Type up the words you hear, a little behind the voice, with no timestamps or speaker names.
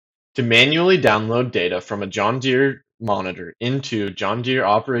To manually download data from a John Deere monitor into John Deere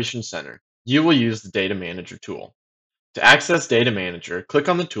Operations Center, you will use the Data Manager tool. To access Data Manager, click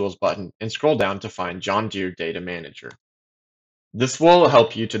on the Tools button and scroll down to find John Deere Data Manager. This will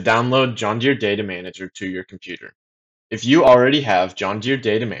help you to download John Deere Data Manager to your computer. If you already have John Deere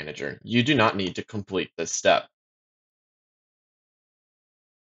Data Manager, you do not need to complete this step.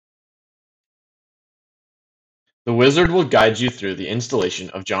 The wizard will guide you through the installation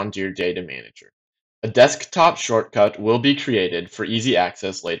of John Deere Data Manager. A desktop shortcut will be created for easy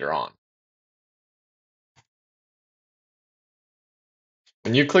access later on.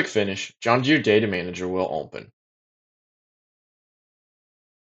 When you click Finish, John Deere Data Manager will open.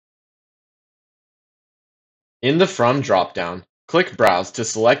 In the From dropdown, click Browse to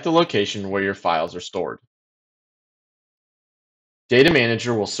select the location where your files are stored. Data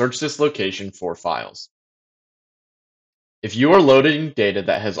Manager will search this location for files. If you are loading data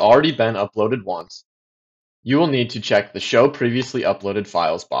that has already been uploaded once, you will need to check the Show Previously Uploaded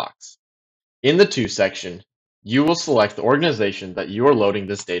Files box. In the To section, you will select the organization that you are loading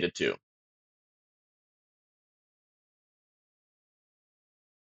this data to.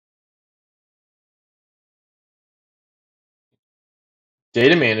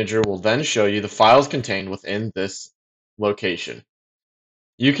 Data Manager will then show you the files contained within this location.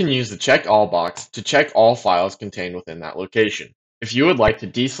 You can use the Check All box to check all files contained within that location. If you would like to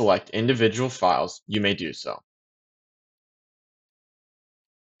deselect individual files, you may do so.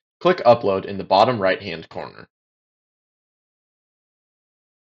 Click Upload in the bottom right-hand corner.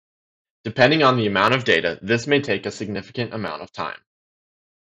 Depending on the amount of data, this may take a significant amount of time.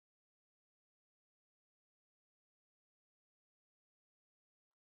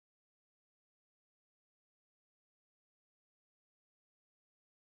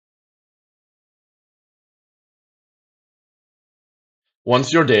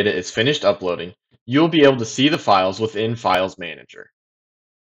 Once your data is finished uploading, you will be able to see the files within Files Manager.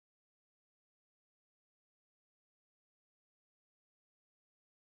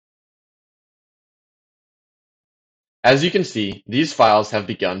 As you can see, these files have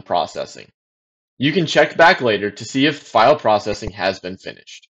begun processing. You can check back later to see if file processing has been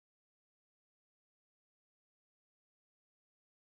finished.